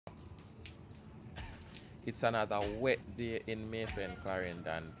It's another wet day in Maypen,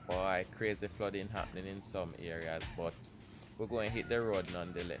 Clarendon. Boy, crazy flooding happening in some areas, but we're going to hit the road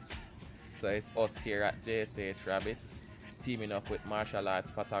nonetheless. So it's us here at JSH Rabbits, teaming up with Marchall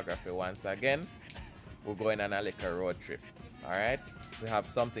Arts Photography once again. We're going on a little road trip. Alright? We have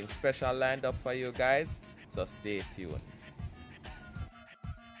something special lined up for you guys, so stay tuned.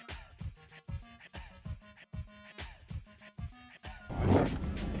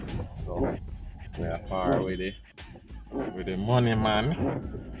 So we are far with the money man.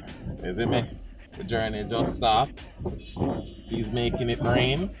 You see me? The journey just started. He's making it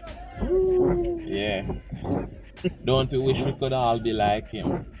rain. Yeah. Don't you wish we could all be like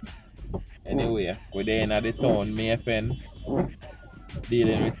him? Anyway, we're there in the town, Maypen,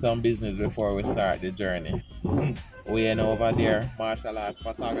 dealing with some business before we start the journey. Way over there, Marchall Arts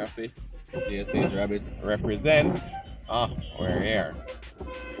Photography. JSH Rabbits. Represent. We're here.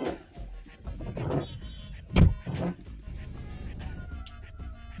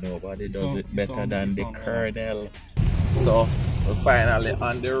 Nobody does it better than the Colonel. So we're finally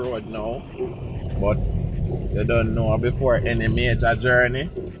on the road now. But you don't know, before any major journey,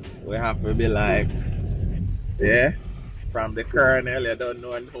 we have to be like, yeah, from the Colonel, you don't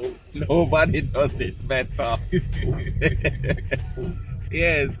know, nobody does it better.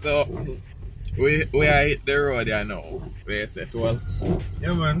 Yeah, so we are hit the road here now. We set well.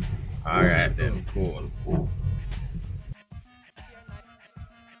 Yeah, man. Alright then, cool.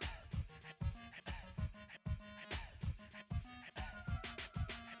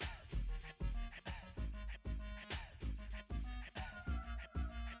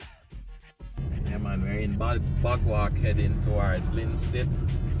 Yeah man, we're in Bogwalk heading towards Linstead.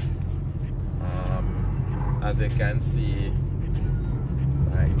 As you can see,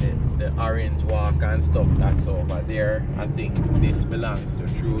 like the orange walk and stuff that's over there. I think this belongs to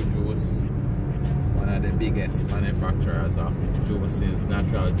True Juice, one of the biggest manufacturers of juices,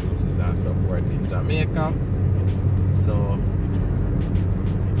 natural juices and so forth in Jamaica. So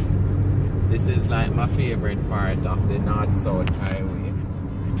this is like my favorite part of the North-South Highway.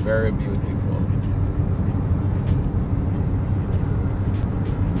 Very beautiful.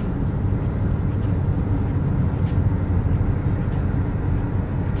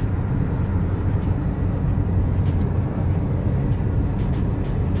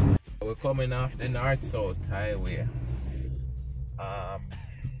 Coming off the North-South Highway,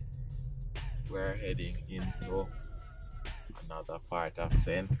 we're heading into another part of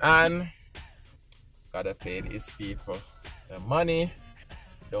St. Anne. Gotta pay these people the money.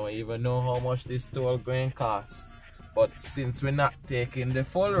 Don't even know how much this toll going cost, but since we're not taking the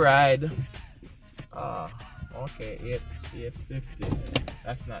full ride, okay, $8.50.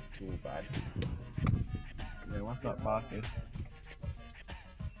 That's not too bad. Yeah, what's up, bossy?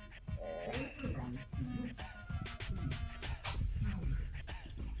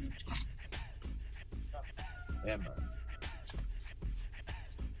 Yeah, man.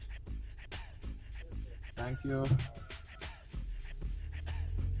 Thank you.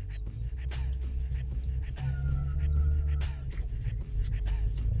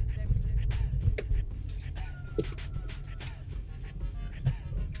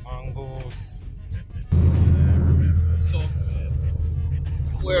 Mangoes. So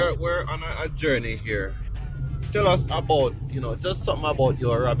Yes. we're on a journey here. Tell us about, just something about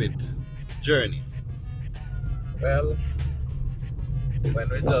your rabbit journey. Well, when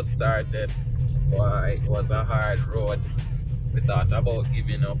we just started, boy, it was a hard road. We thought about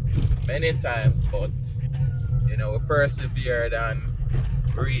giving up many times, but we persevered and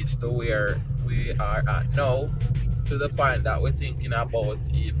reached to where we are at now, to the point that we're thinking about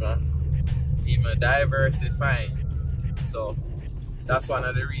even diversifying. So that's one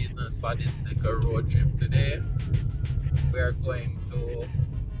of the reasons for this little road trip today. We're going to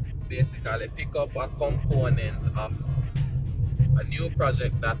basically pick up a component of a new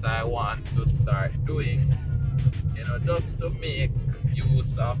project that I want to start doing, just to make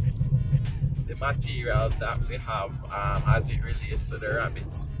use of the materials that we have as it relates to the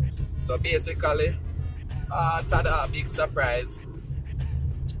rabbits. So basically, tada, big surprise.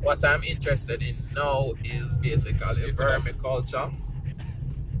 What I'm interested in now is basically vermiculture.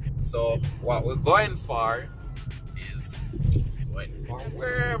 So what we're going for is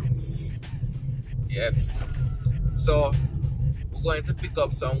worms. Yes. So we're going to pick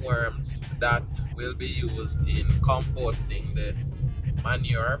up some worms that will be used in composting the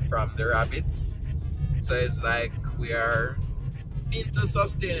manure from the rabbits. So it's like we are into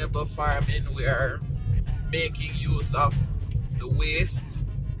sustainable farming. We are making use of the waste,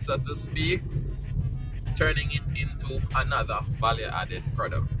 so to speak, turning it into another value-added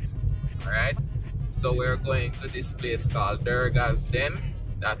product. Alright? So we're going to this place called Durga's Den.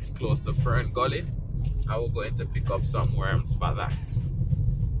 That's close to Fern Gully. And we're going to pick up some worms for that.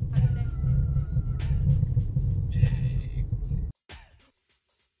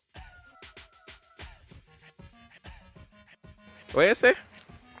 What you say?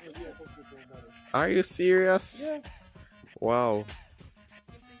 Are you serious? Yeah. Wow.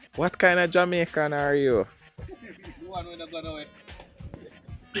 What kind of Jamaican are you? The one with the gun away.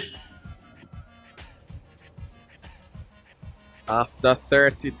 After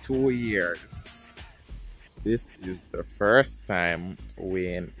 32 years, this is the first time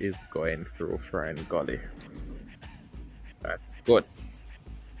Wayne is going through Fern Gully. That's good.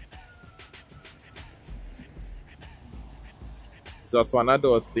 Just one of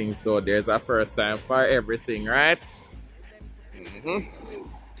those things though, there's a first time for everything, right?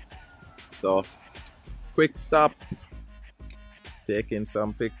 So, quick stop, taking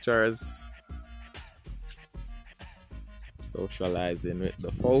some pictures, socializing with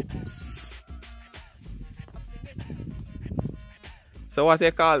the folks. So what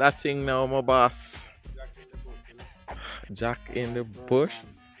you call that thing now, my boss? Jack in the bush?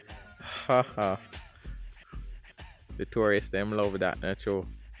 Haha. The tourists them love that, not true?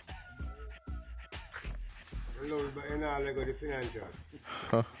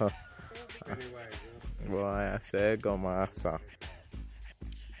 Boy, I say go massa.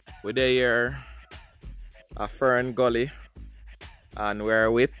 We're here at Fern Gully and we're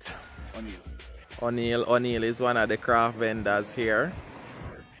with O'Neill. O'Neill is one of the craft vendors here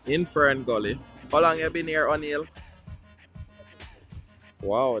in Fern Gully. How long you been here, O'Neill?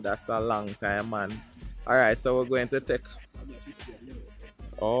 Wow, that's a long time, man. Alright, so we're going to take...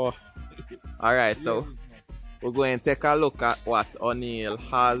 Oh, alright, so we're going to take a look at what O'Neill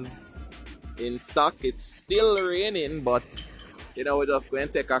has in stock. It's still raining, but you know, we're just going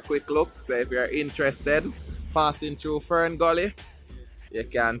to take a quick look. So if you're interested, passing through Fern Gully, you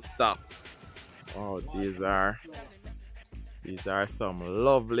can stop. Oh, these are some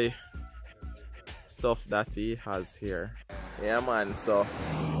lovely stuff that he has here. Yeah, man, so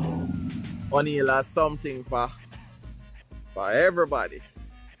O'Neill has something for everybody.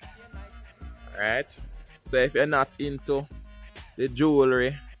 Alright, so if you're not into the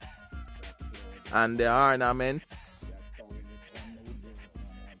jewelry and the ornaments,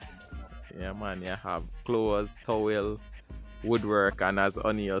 yeah man, you have clothes, towel, woodwork, and as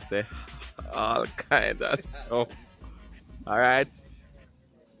O'Neill say, all kind of stuff. Alright,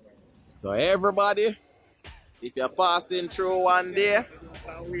 so everybody, if you're passing through one day,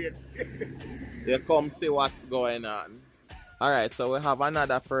 you come see what's going on. Alright, so we have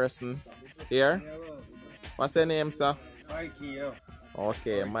another person here. What's your name, sir? Mikey, yeah.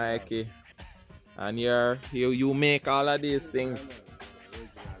 Okay, Mikey. And you make all of these things.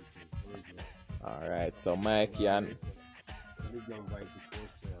 Alright, so Mikey and...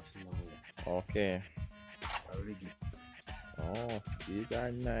 Okay. Oh, these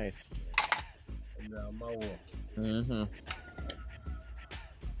are nice.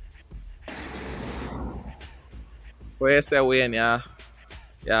 What you say, Wayne? Yeah,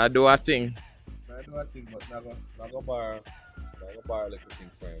 do a thing. I do a thing, but I go borrow like a thing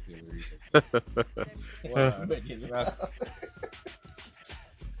for a few reasons.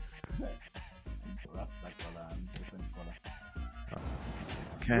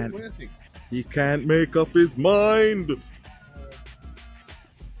 He can't make up his mind.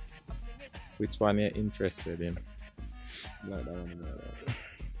 Which one are you interested in? Like that one,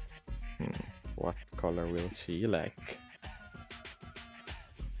 What color will she like?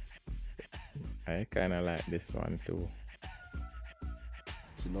 I kind of like this one too.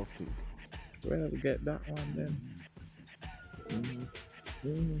 She loves pink. Well, get that one then.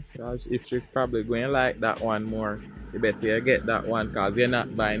 Because if she's probably going to like that one more, you better you get that one because you're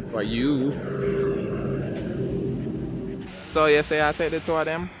not buying for you. So you say I take the two of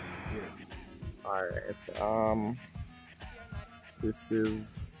them? Yeah. Alright. This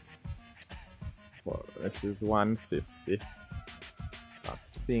is 150. I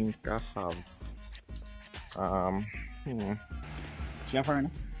think I have She a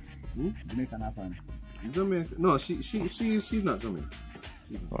foreigner? Jamaican a foreigner? Jamaican? No, she's not Jamaican.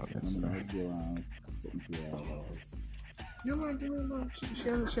 Oh, yes,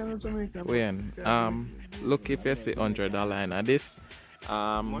 Wayne, look if you see $100 and this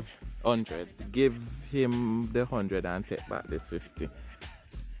 100, give him the 100 and take back the 50.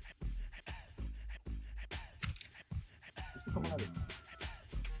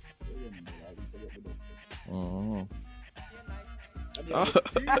 Oh.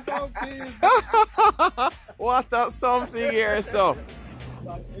 What a something here, so.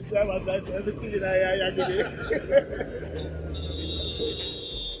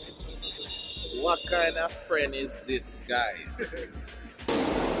 What kind of friend is this guy?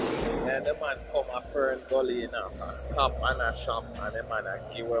 And the man come a Fern Gully, you know, a stop and a shop, and the man a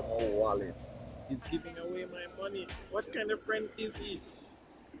give him a wallet. He's giving away my money. What kind of friend is he?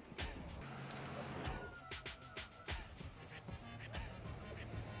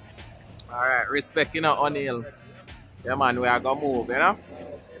 Alright, respect, you know, O'Neil. Yeah, man, we are gonna move, you know?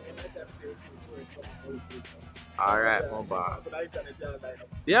 Alright, my boss.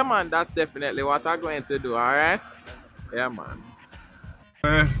 Yeah, man, that's definitely what I'm going to do, alright? Yeah, man.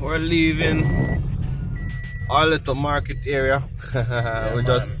 We're leaving our little market area. Yeah, we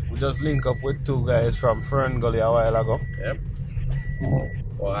just link up with two guys from Fern Gully a while ago. Yep.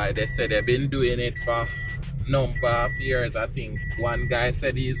 Boy, they said they've been doing it for number of years. I think one guy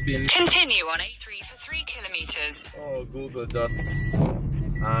said he's been... Continue on A3 for 3 kilometers. Oh, Google just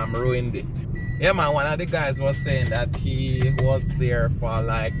ruined it. Yeah, man, one of the guys was saying that he was there for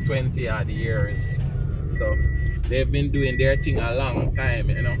like 20 odd years. So they've been doing their thing a long time,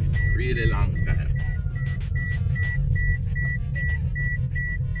 you know, really long time.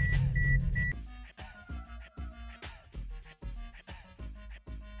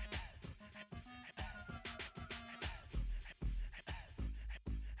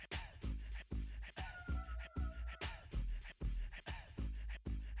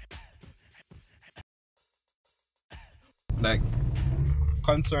 Like,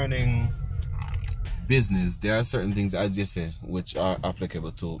 concerning business, there are certain things, as you say, which are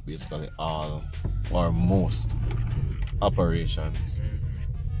applicable to basically all or most operations.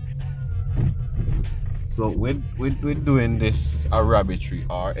 So with doing this a rabbitry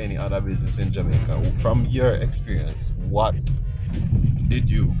or any other business in Jamaica, from your experience, what did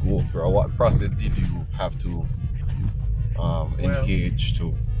you go through, or what process did you have to engage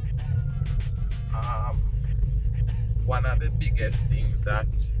to? One of the biggest things that,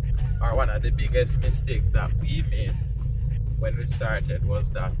 or one of the biggest mistakes that we made when we started was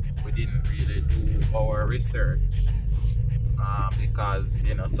that we didn't really do our research. Because,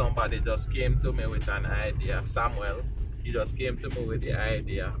 you know, somebody just came to me with an idea. Samuel, he just came to me with the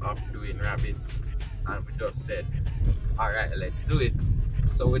idea of doing rabbits, and we just said, alright, let's do it.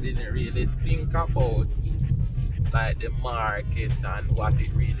 So we didn't really think about like the market and what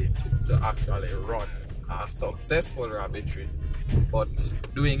it really took to actually run a successful rabbitry. But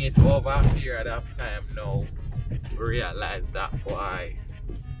doing it over a period of time now, we realize that why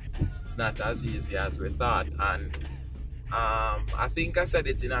it's not as easy as we thought. And I think I said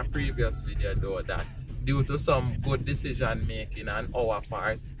it in a previous video though, that due to some good decision making on our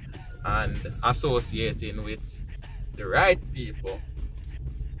part and associating with the right people,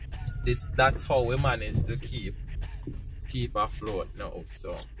 that's how we manage to keep afloat now.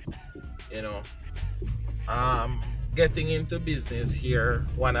 So, you know, getting into business here,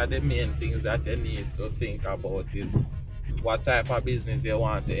 one of the main things that you need to think about is what type of business you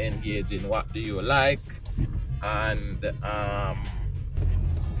want to engage in, what do you like, and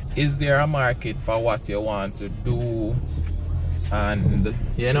is there a market for what you want to do, and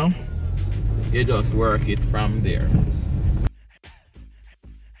you know, you just work it from there.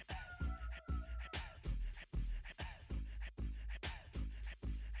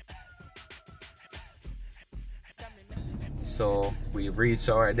 So we've reached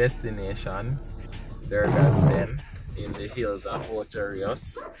our destination, Durga's Den, in the hills of Ocho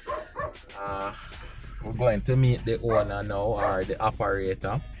Rios. We're going to meet the owner now, or the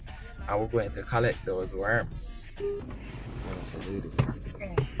operator, and we're going to collect those worms.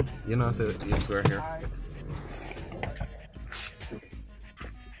 You know, so yes, we're here.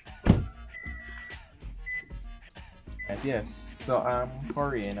 Yes, so I'm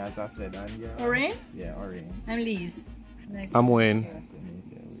Corinne, as I said, and yeah. Corinne? Yeah, Corinne. I'm Liz. Nice I'm Wayne.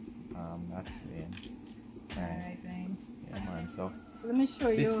 That's Wayne. Alright, Wayne. Yeah, man, so Let me show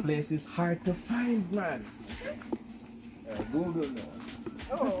this you. place is hard to find, man. Google now.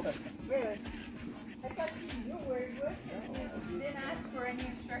 Oh, good. I thought you knew where it was. You didn't ask for any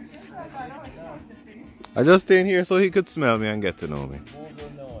instructions. So I thought, oh, you know what to do. I just stayed here so he could smell me and get to know me. Google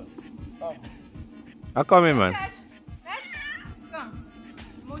knows. Come. I come in, man. Cash. Come.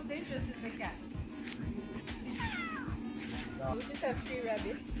 Most dangerous is the cat. We just have 3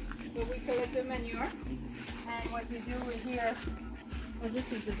 rabbits. So we collect the manure. And what we do is here. Well,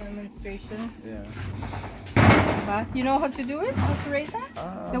 this is the demonstration. Yeah. Bath. You know how to do it? How to raise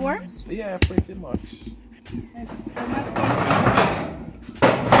that? The worms? Yeah, pretty much. It's not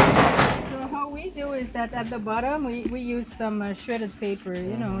So how we do is that at the bottom we use some shredded paper,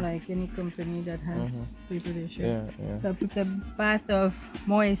 you know, like any company that has paper they shred. Yeah. So I put a bath of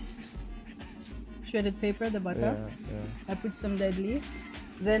moist shredded paper at the bottom. I put some dead leaf.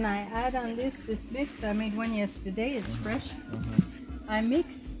 Then I add on this mix. I made one yesterday. It's fresh. I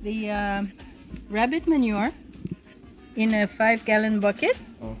mix the rabbit manure in a 5-gallon bucket.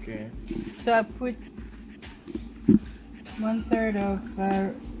 Okay. So I put 1/3 of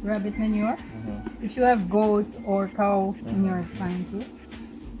rabbit manure. If you have goat or cow manure, it's fine too.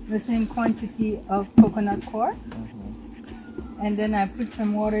 The same quantity of coconut coir. And then I put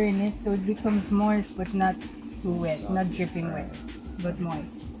some water in it so it becomes moist but not too wet, not dripping wet, but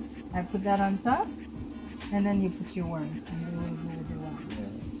moist. I put that on top, and then you put your worms and you will do what you want.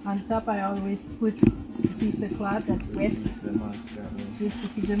 On top I always put a piece of cloth that's wet, just to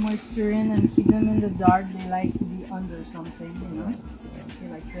keep the moisture in and keep them in the dark. They like to be under something, you know. They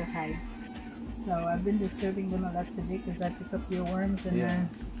like to hide. So I've been disturbing them a lot today because I pick up your worms and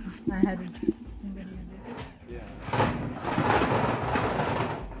I had somebody visit.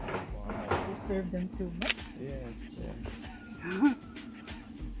 Disturb them too much. Yes.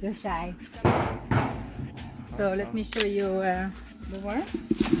 They're shy. So let me show you the worms.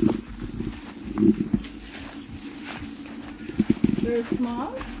 They're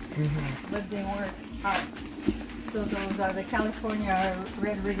small, but they work hard. So those are the California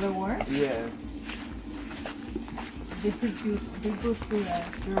red wriggler worms. Yes. They go through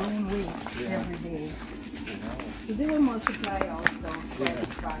their own weight every day. So they will multiply also quite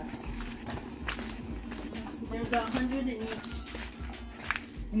fast. So there's 100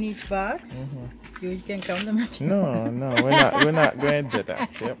 in each box. You can count them if you want. No, we're not going to do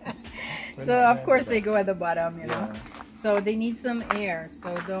that. Yep. So of course they go at the bottom, you know. So they need some air,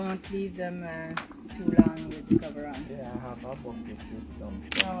 so don't leave them too long with the cover on. Yeah, I have a bucket with some.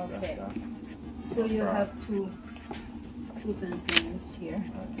 Okay. So you have two containers here.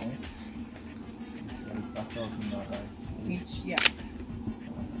 Okay. Each, yeah.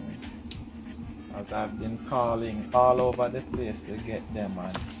 As I've been calling all over the place to get them,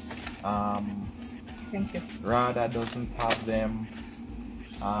 and Thank you. Rada doesn't have them.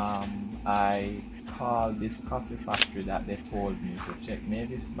 I called this coffee factory that they told me to check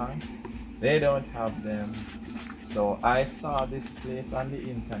Mavis Bank. They don't have them. So I saw this place on the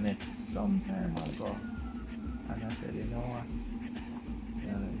internet some time ago, and I said, you know what?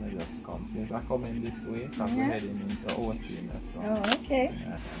 Let me just come. Since I come in this way, I'm heading into Ocho Rios. So, Oh, okay.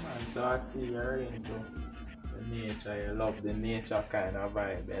 so I see you're into the nature. You love the nature kind of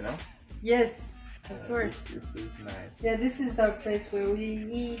vibe, you know? Yes, of course. This is nice. Yeah, this is our place where we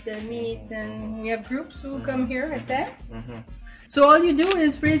eat and meet, and we have groups who come here at times. So all you do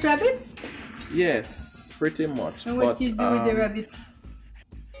is raise rabbits? Yes, pretty much. And what do you do with the rabbits?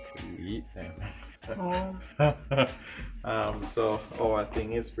 We eat them. Oh. So our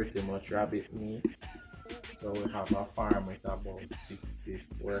thing is pretty much rabbit meat. So we have a farm with about 60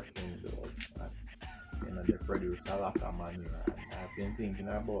 working dogs, and you know, they produce a lot of manure. And I've been thinking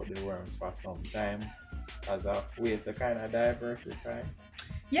about the worms for some time as a way to kind of diversify.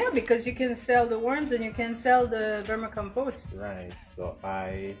 Yeah, because you can sell the worms and you can sell the vermicompost. Right. So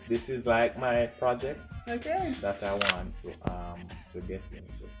this is like my project Okay. that I want to get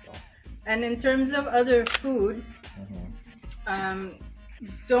into. So. And in terms of other food,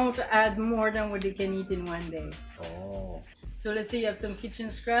 don't add more than what they can eat in one day. Oh. So let's say you have some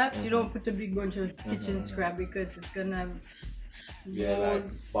kitchen scraps, you don't put a big bunch of kitchen scrap because it's gonna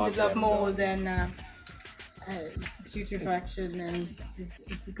build up mold and putrefaction, and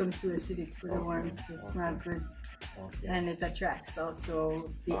it becomes too acidic for the worms. It's not good, and it attracts also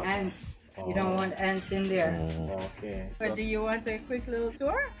the ants. You don't want ants in there. Okay. But do you want a quick little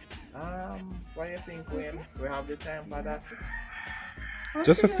tour? What do you think, Wayne? We have the time for that?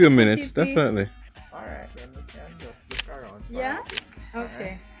 Just a few minutes, definitely. Alright, then we can just look around. Yeah?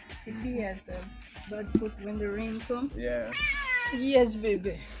 Okay. If he has a bad foot when the rain comes. Yeah. Yes,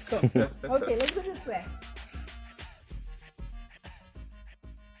 baby. Come. Okay, let's go this way.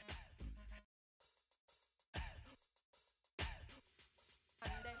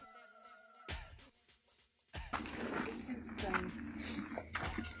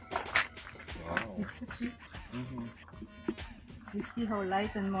 You see how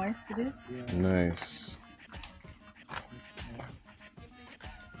light and moist it is? Nice.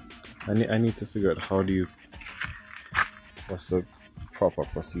 I need to figure out what's the proper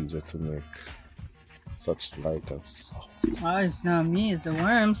procedure to make such light and soft. Oh, it's not me, it's the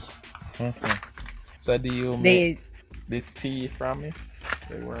worms. So do you make the tea from it?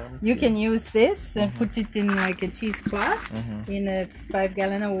 the worm. You can use this and put it in like a cheesecloth in a 5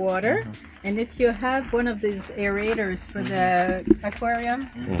 gallon of water. And if you have one of these aerators for the aquarium,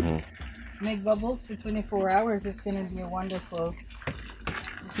 make bubbles for 24 hours, it's going to be a wonderful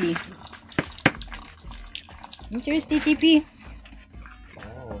tea. Interesting, TP.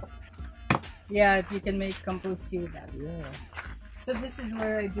 Oh, Yeah, you can make compost tea with that. yeah. So this is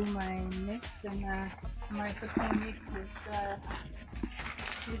where I do my mix, and my protein mix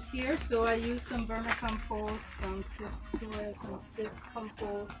is here. So I use some vermicompost, some soil, some sift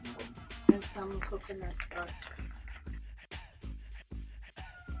compost, and some coconut husk.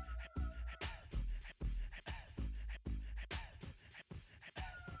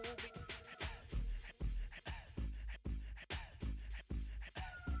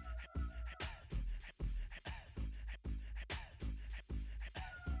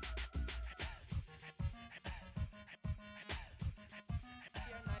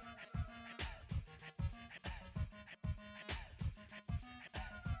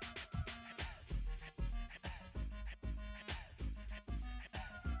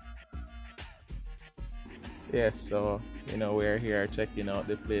 Yes, so we're here checking out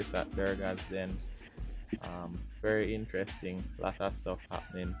the place at Durga's Den. Very interesting, lot of stuff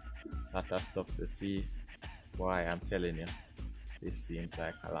happening, lot of stuff to see. Why, I'm telling you, this seems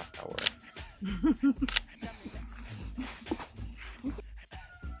like a lot of work.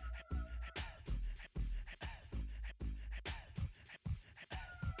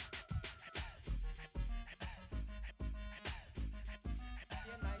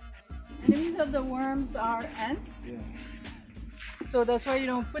 Enemies of the worms are ants. Yeah. So that's why you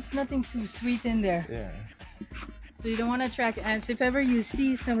don't put nothing too sweet in there. Yeah. So you don't want to attract ants. If ever you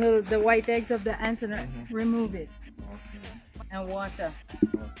see some little the white eggs of the ants, and remove it and water.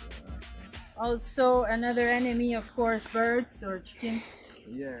 Also, another enemy, of course, birds or chicken.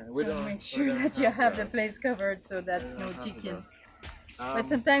 Yeah, So make sure that you have the place covered so that no chicken. But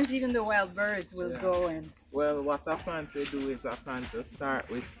sometimes even the wild birds will go in. Well, what I plan to do is I plan to start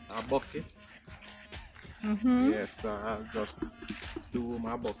with a bucket. Yes, so I'll just do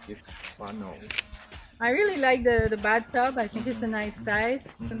my bucket for now. I really like the bathtub. I think it's a nice size.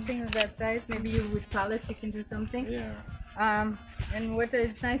 Something of that size. Maybe you with pallets you can do something. Yeah. And what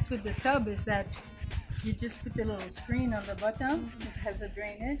is nice with the tub is that you just put a little screen on the bottom. It has a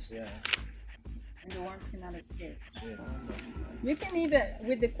drainage. Yeah. And the worms cannot escape. Yeah. You can even,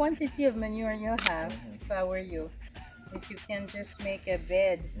 with the quantity of manure you have, if I were you, if you can just make a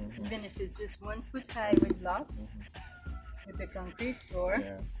bed, even if it's just 1 foot high with blocks, with a concrete floor,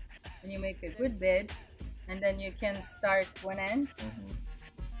 and you make a good bed, and then you can start one end,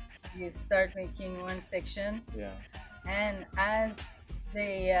 you start making one section, and as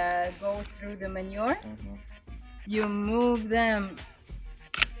they go through the manure, you move them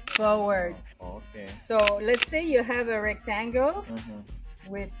forward. Okay. So let's say you have a rectangle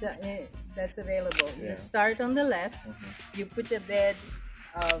with that's available. You start on the left, you put a bed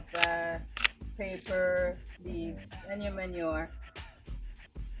of paper, leaves, and your manure.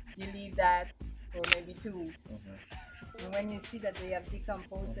 You leave that for maybe 2 weeks. And when you see that they have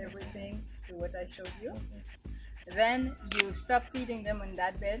decomposed everything to what I showed you, then you stop feeding them on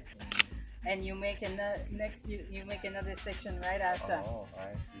that bed, and you make you make another section right after. Oh,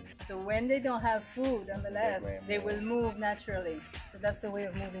 I see. So when they don't have food on the left, they will move naturally. So that's the way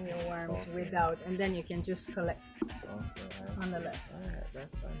of moving your worms without, and then you can just collect on the left. Alright,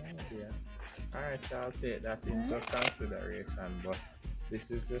 that's an idea. Alright, so I'll take that into consideration, but this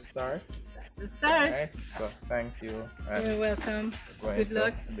is the start. That's the start. Alright, so thank you. You're welcome. Good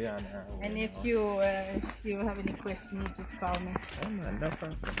luck. Be on our way And if now. you have any questions, you just call me. Oh man, no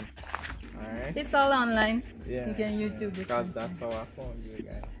problem. Alright. It's all online. Yeah. You can YouTube it. Because that's how I found you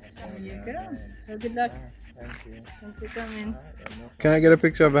guys. There you go. So good luck. Alright, thank you. Thanks for coming. Alright, then, no Can I get a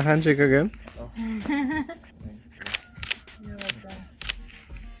picture of a handshake again? problem. Thank you. You're welcome.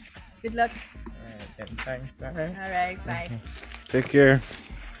 Good luck. Alright, then thanks. Alright. All right. Bye. Take care.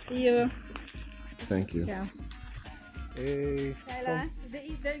 See you. Thank you. Ciao. Hey. Tyler,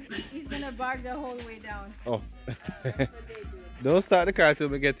 he's gonna bark the whole way down. Oh. That's what they do. Don't start the car till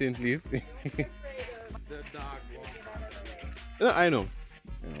we get in, please. Don't be afraid of The dog won't getting out of the way. No, I know.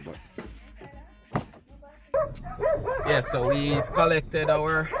 But Yeah, so we've collected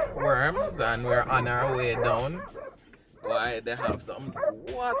our worms and we're on our way down. Why they have some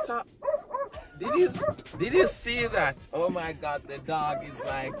water? Did you see that? Oh my god, the dog is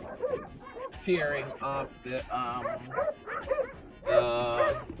like tearing off the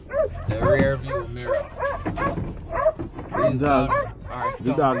rear view mirror. These dogs are the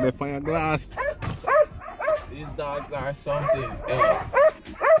something. dog, they on your glass. These dogs are something else.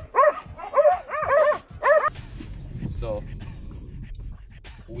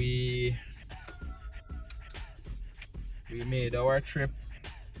 our trip.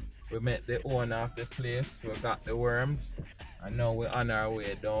 We met the owner of the place, we got the worms, and now we're on our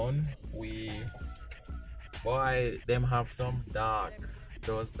way down. Boy, them have some dark.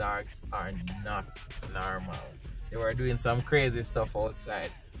 Those darks are not normal. They were doing some crazy stuff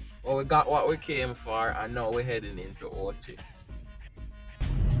outside. But we got what we came for, and now we're heading into Ocho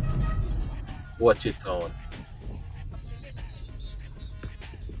town.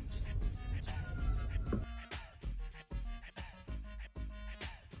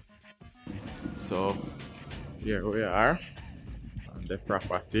 So here we are on the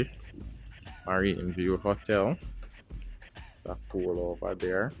property, Marine View Hotel. It's a pool over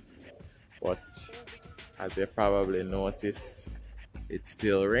there, but as you probably noticed, it's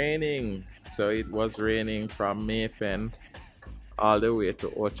still raining. So it was raining from Maypen all the way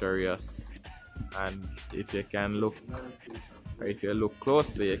to Ocho Rios, and if you can look, or if you look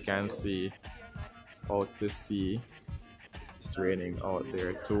closely, you can see out to sea. It's raining out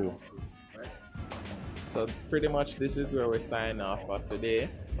there too. So pretty much this is where we sign off for today.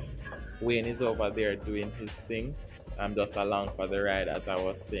 Wayne is over there doing his thing. I'm just along for the ride, as I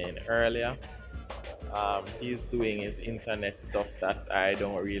was saying earlier. He's doing his internet stuff that I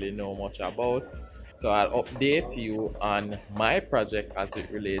don't really know much about. So I'll update you on my project as it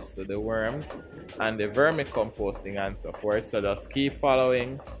relates to the worms and the vermicomposting and so forth. So just keep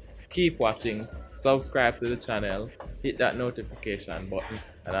following, keep watching, subscribe to the channel, hit that notification button,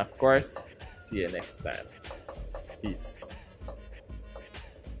 and of course, see you next time. Peace.